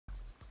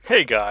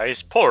Hey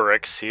guys,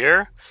 Polarix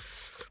here,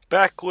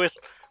 back with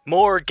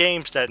more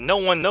games that no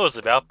one knows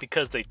about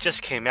because they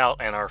just came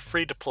out and are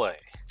free to play.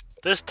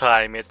 This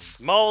time it's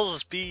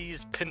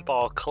Malzbie's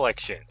Pinball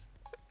Collection.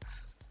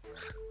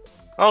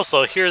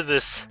 Also, hear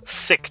this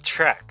sick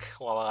track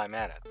while I'm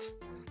at it.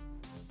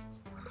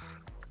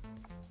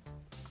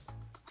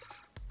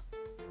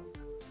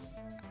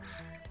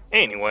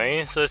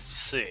 Anyways, let's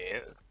see.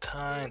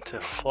 Time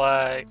to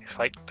fight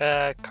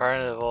back,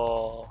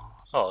 Carnival.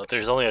 Oh,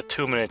 there's only a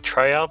 2-minute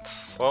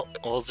tryouts? Well,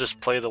 we'll just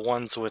play the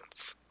ones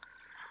with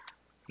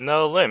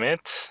no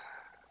limit.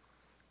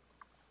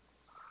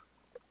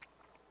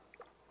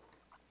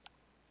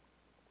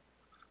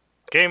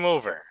 Game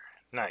over.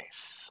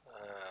 Nice.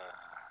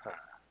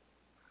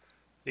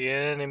 The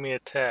enemy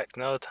attack.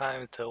 No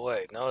time to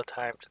wait. No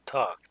time to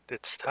talk.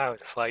 It's time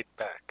to fight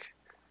back.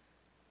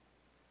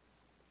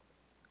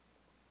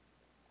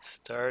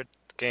 Start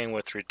game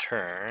with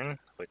return,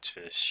 which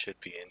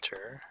should be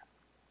enter.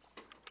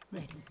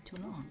 Ready to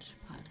launch,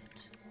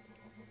 pilot.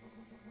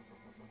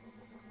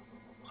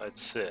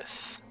 What's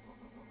this?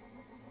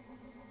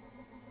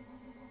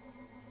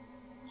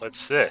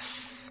 What's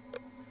this?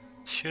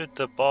 Shoot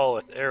the ball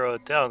with arrow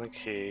down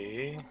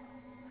key.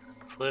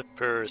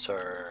 Flippers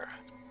are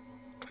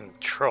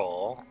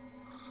control.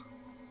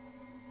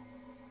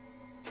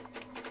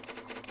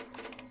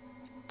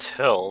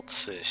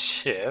 Tilts is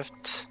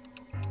shift.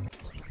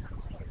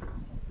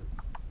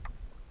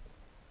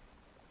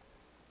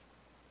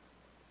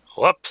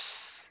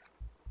 Whoops.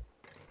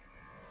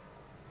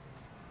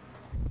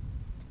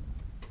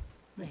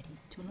 Ready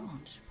to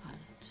launch,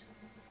 pilot.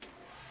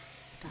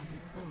 Double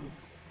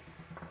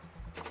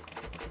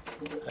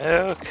both.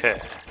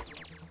 Okay.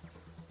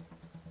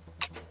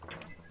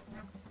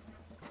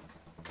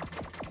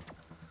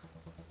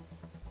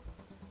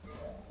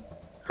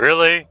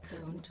 Really?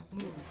 Don't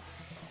move.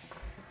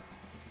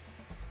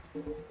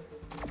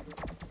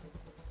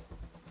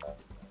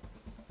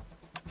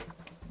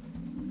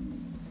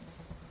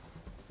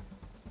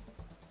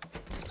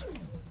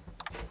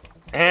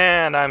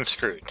 And I'm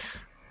screwed.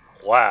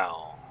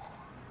 Wow.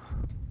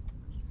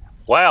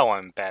 Wow,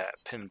 I'm bad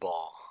at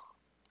pinball.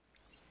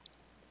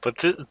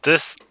 But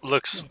this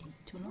looks... Ready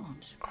to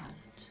launch, pilot.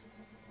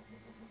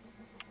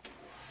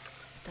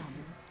 Double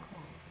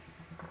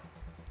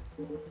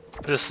call.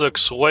 This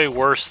looks way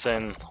worse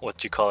than,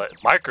 what you call it,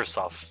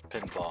 Microsoft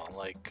pinball,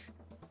 like...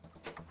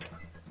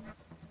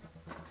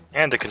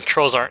 And the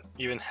controls aren't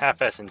even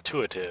half as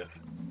intuitive.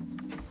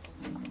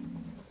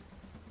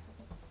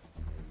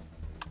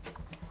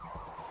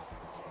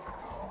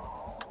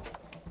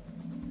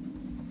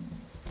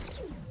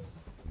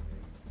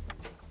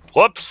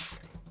 Whoops!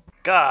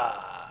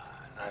 God,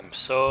 I'm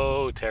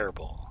so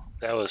terrible.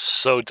 That was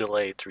so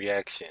delayed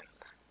reaction.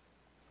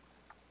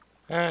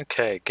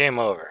 Okay, game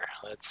over.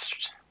 Let's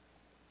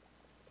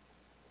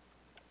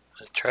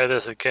try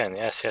this again.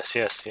 Yes.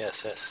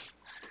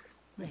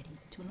 Ready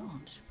to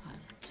launch,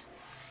 pilot.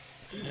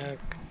 Okay.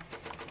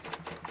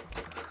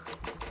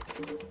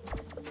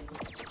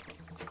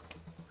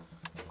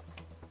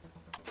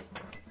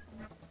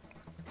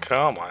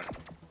 Come on.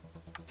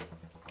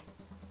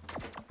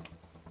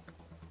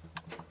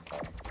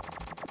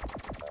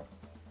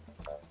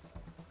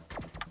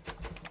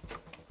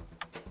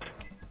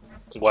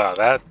 Wow,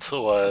 that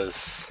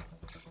was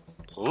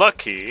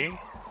lucky.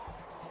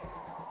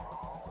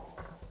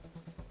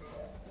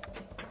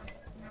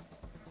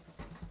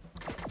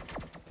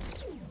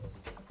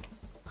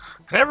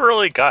 I never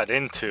really got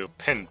into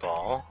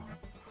pinball.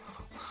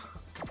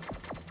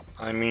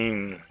 I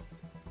mean,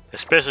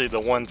 especially the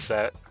ones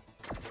that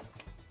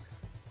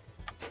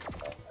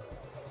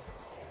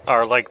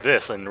are like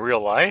this in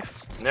real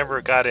life.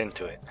 Never got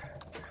into it.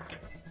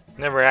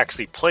 Never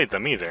actually played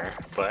them either,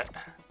 but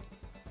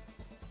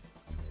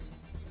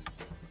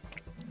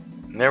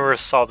never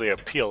saw the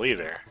appeal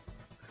either.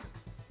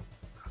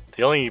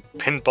 The only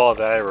pinball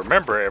that I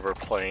remember ever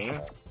playing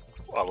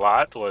a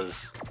lot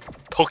was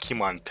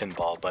Pokemon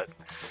pinball, but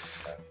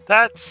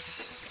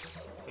that's,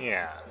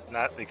 yeah,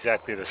 not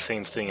exactly the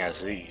same thing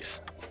as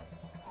these.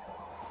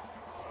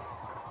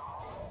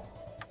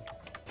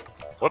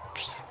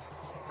 Whoops.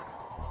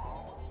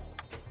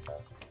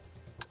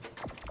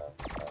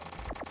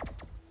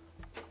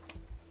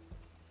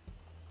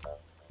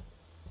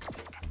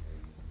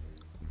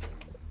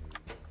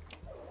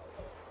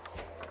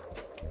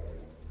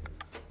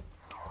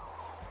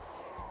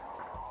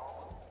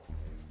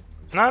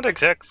 Not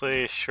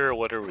exactly sure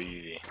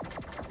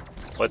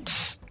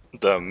what's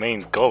the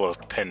main goal of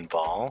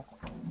pinball.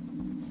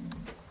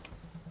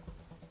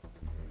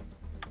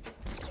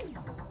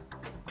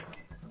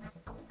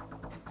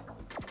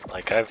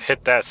 Like, I've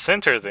hit that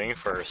center thing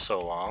for so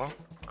long.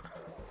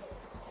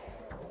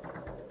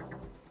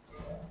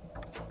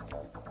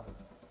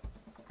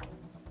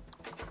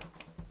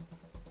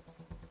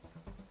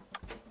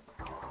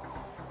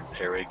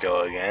 Here we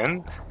go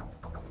again.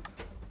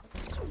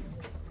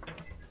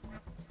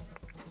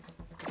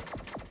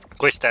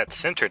 Wish that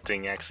center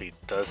thing actually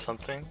does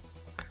something.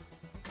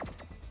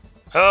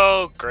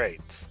 Oh, great.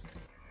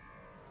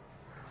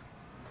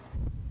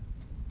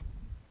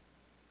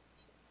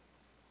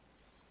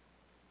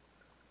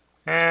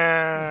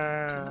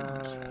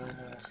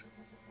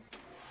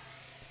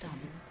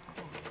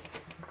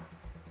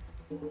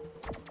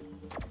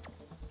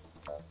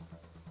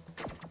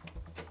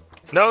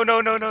 No,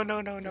 no, no, no, no,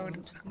 no, no, no.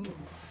 Don't move.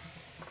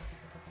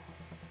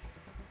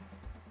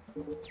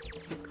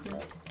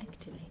 Secret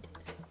activated.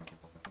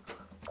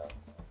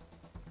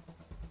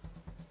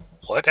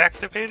 What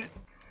activated?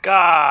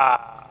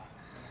 Gah!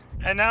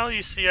 And now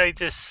you see,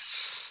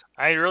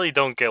 I really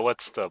don't get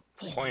what's the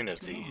point of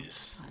To launch,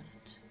 these.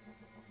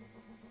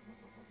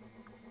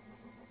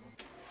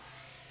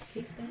 pilot.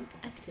 Kickback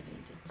activated.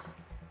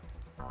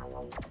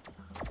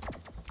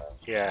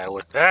 Yeah,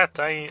 with that,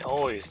 I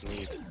always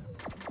need.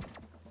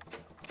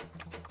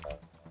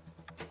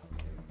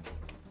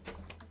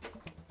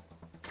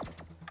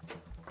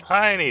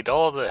 I need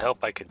all the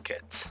help I could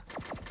get.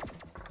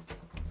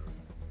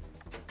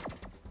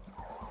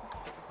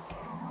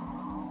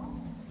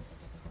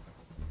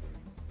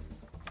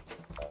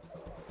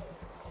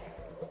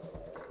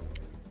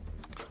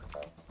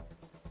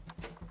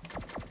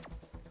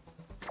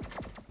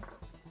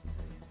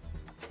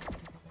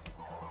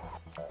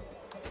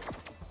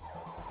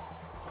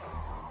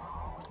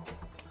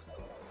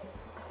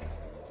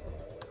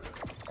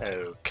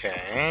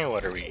 Okay,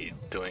 what are we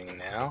doing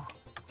now?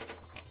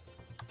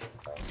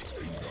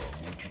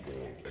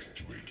 Multi-ball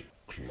activated.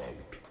 Cloud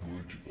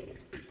multi-ball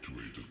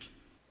activated.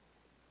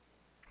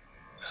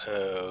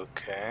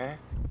 Okay.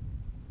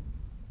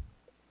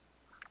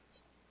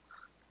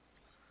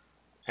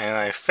 And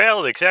I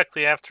failed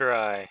exactly after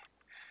I...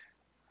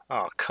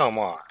 Oh, come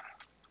on.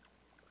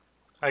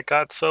 I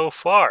got so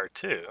far,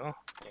 too.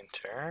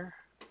 Enter.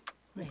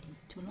 Ready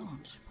to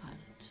launch, pilot.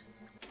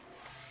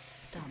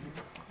 Double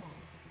call.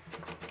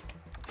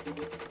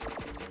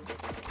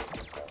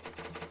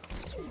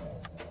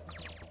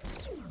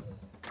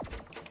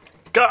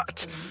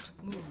 Got!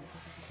 Don't move.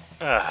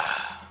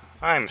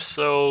 I'm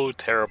so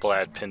terrible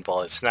at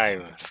pinball, it's not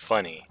even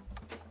funny.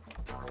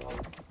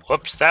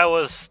 Whoops, that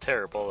was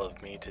terrible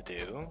of me to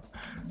do.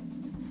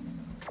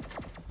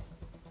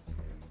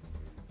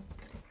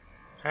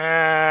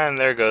 And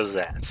there goes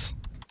that.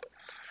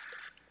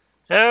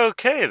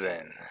 Okay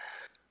then.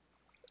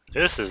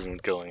 This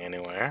isn't going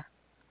anywhere.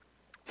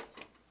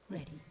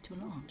 Ready to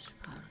launch,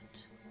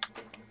 pilot.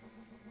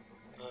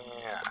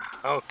 Yeah,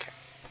 okay.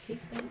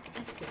 Kickback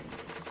activated.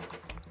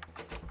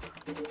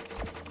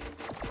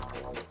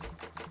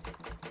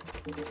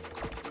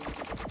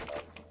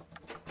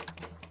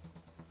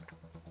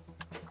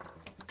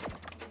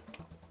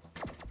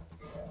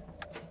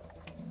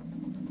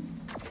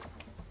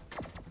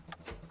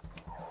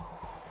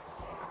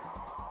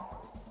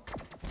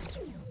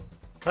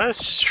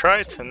 Let's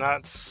try to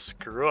not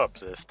screw up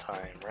this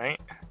time, right?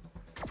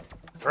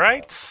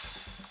 Right?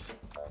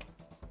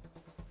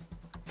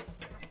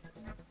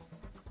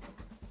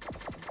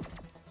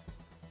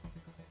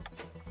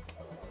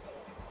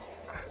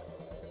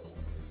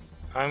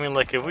 I mean,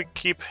 like, if we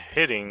keep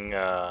hitting,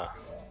 the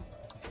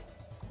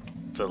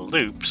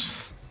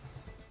loops,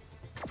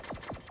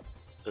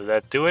 does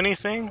that do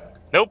anything?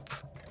 Nope.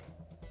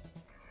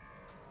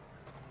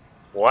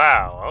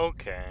 Wow,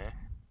 okay.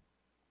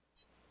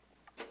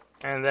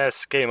 And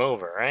that's game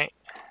over, right?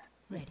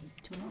 Ready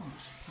to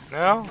launch, pilot.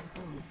 No?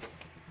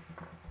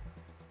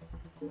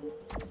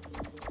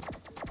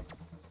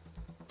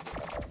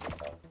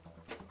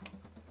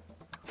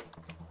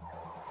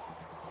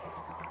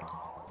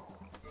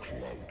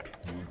 Cloud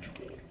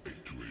multi-ball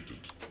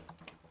activated.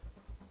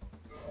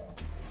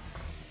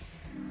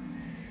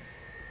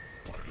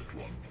 Pilot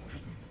 1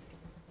 hidden.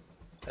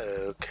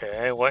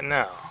 Okay, what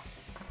now?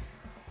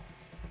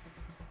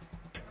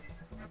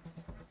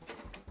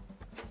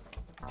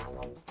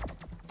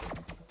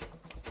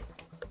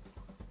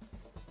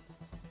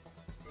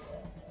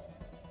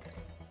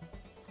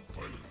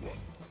 Pilot 1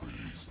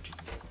 released.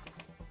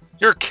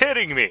 You're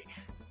kidding me!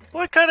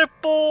 What kind of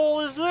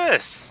bull is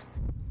this?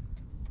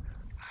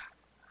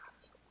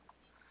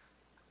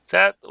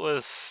 That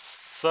was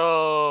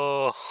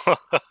so...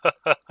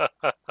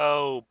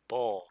 oh,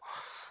 bull.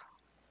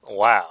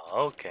 Wow,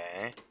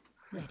 okay.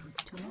 Ready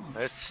to launch.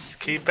 Let's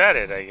keep at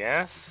it, I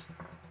guess.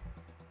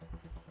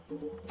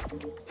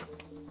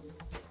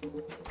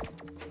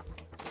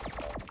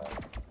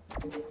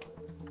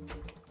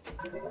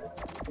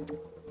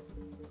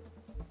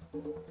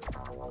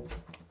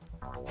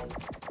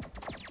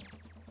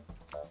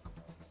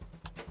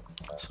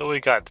 So we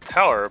got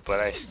power, but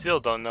I still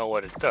don't know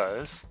what it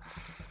does.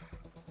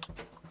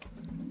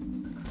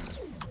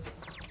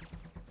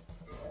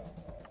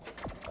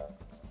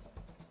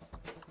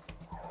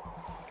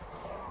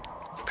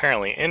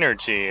 Apparently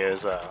energy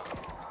is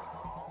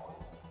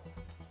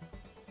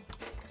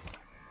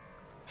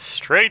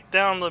straight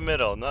down the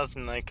middle,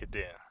 nothing I could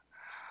do.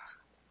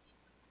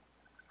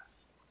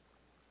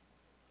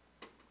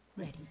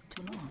 Ready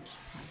to launch,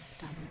 pilot.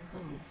 Double O.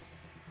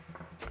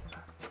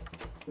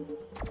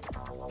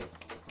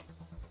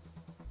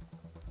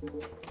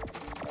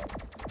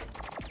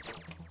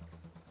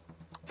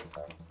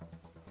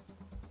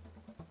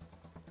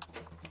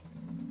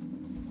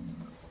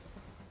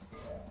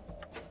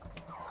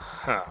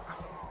 Huh.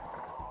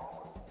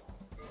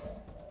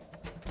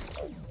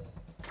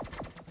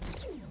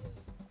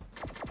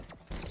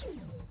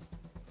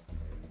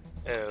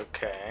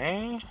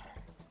 Okay.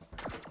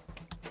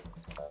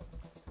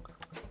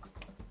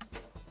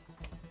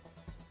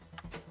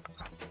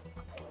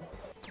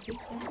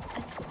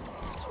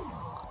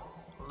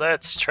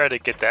 let's try to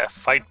get that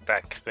fight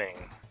back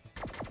thing.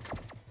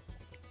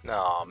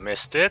 No,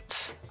 missed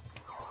it.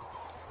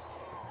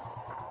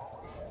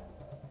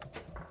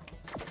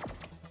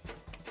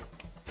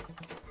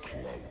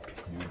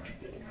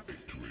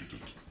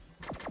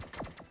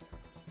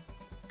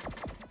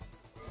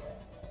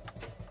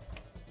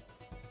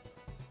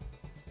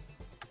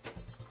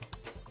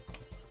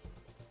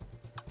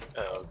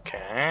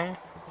 Okay.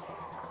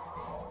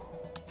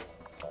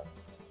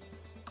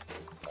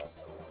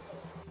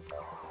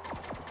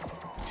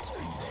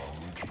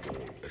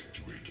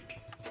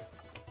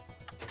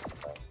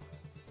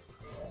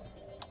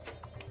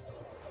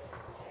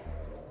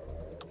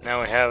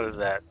 Now we have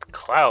that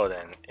cloud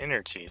and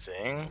energy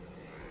thing.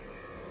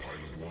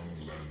 Pilot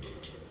 1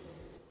 landed.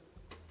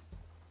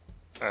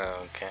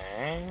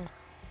 Okay.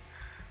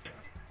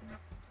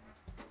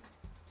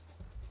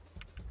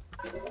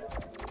 Pilot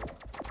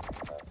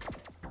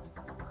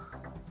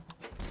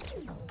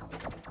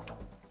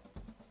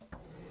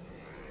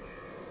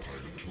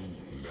 2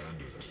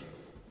 landed.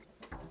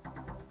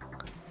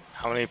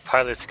 How many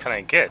pilots can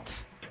I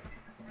get?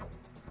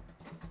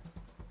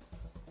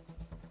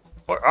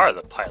 Where are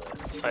the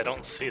pilots? I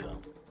don't see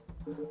them.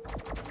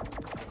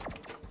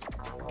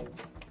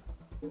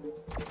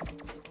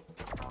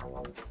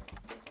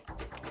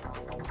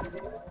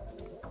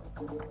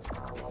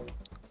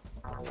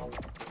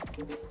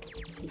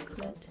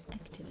 Secret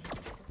activated.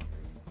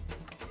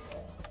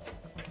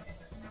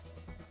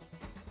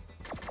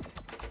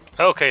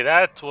 Okay,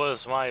 that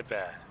was my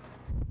bad.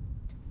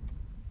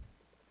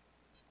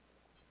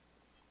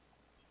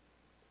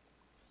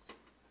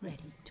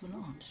 Ready to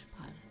launch,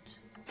 pilot.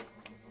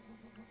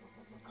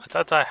 I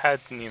thought I had,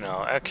 you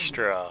know,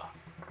 extra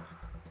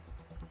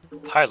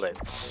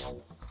pilots.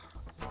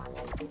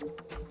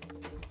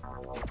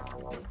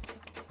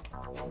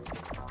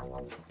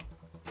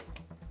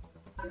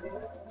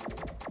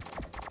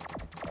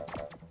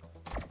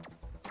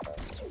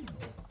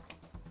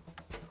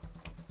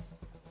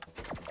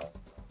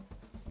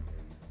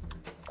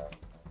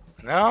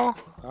 No?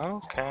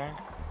 Okay.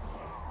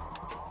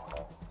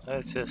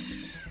 Let's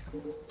just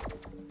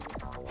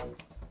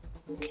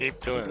keep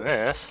doing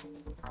this.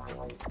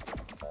 Pilot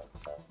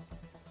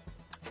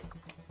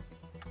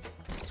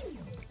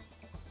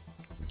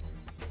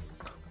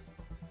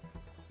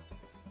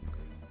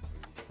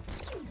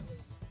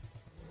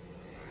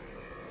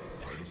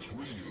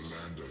 3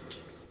 landed.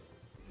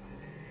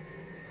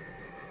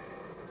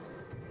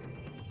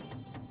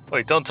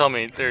 Wait, don't tell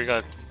me they're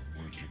gonna...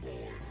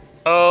 Multiball.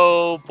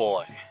 Oh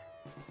boy.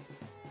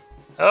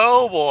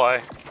 Oh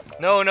boy.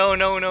 No, no,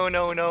 no, no,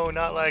 no, no,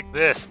 not like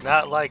this.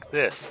 Not like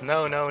this.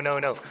 No, no, no,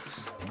 no.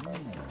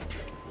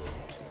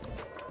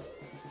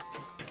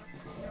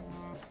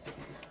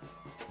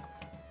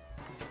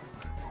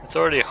 It's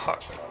already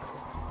hard.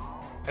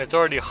 It's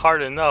already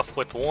hard enough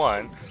with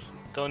one.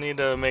 Don't need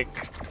to make...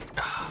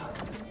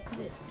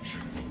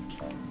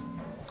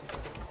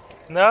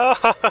 No!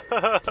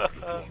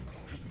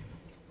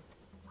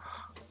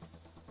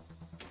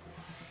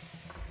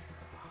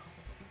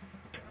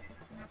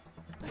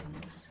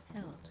 Buttons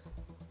held.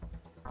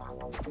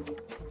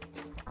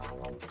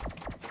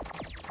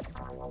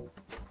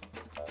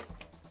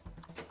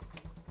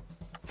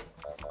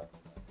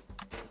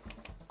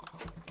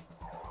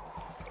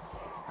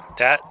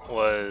 That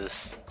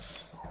was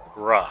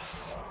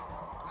rough.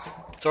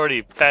 It's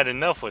already bad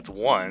enough with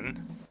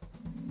one.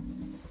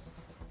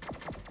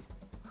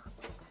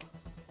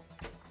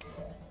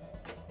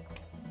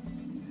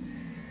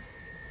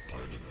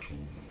 Pilot 2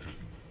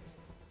 hidden.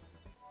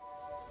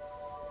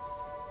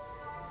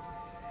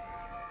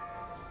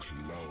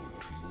 Cloud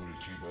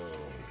multiball.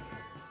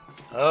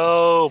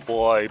 Oh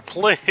boy,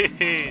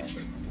 please!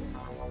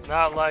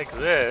 Not like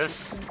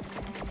this. AR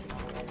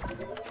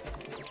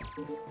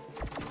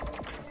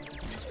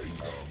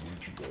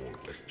multiball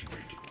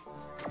activated.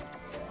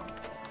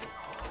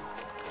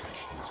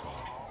 Test is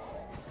high.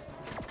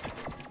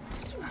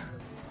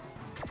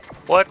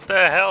 What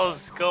the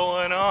hell's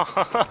going on?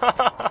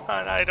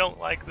 I don't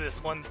like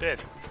this one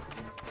bit.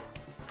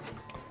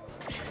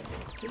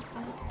 Secret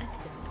activated.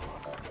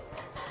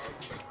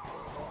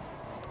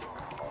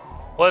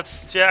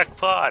 What's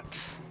jackpot?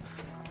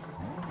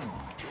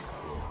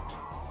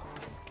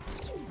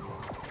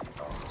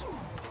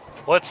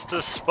 What's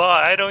the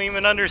spot? I don't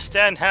even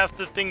understand half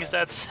the things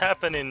that's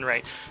happening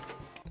right.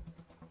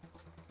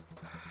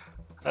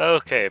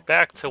 Okay,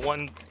 back to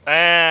one,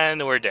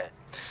 and we're dead.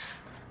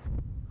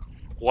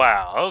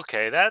 Wow,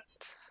 okay,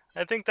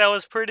 I think that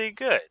was pretty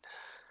good.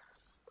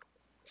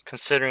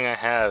 Considering I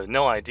have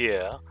no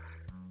idea.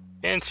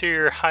 Enter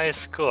your high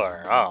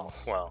score. Oh,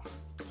 well.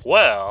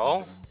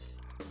 Well,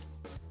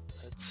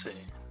 let's see.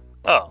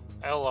 Oh,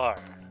 LR.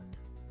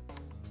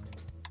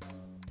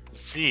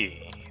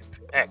 Z.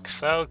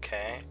 X,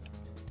 okay.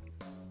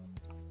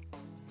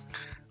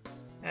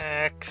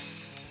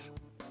 X.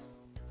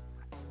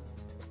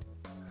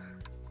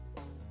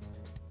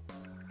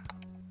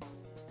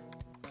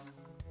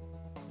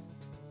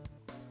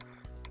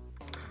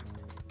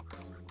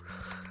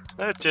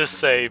 Let's just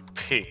say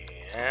P.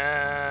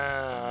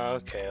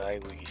 Okay,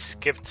 like we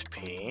skipped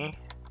P.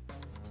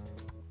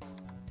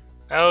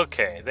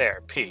 Okay,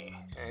 there, P.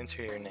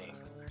 Enter your name.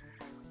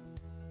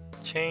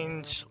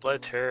 Change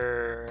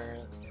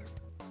letters.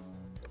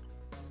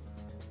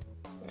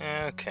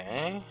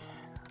 Okay.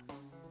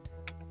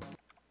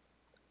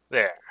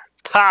 There.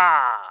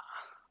 Pa!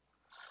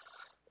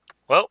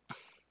 Well,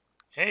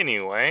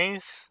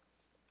 anyways,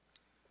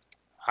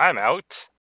 I'm out.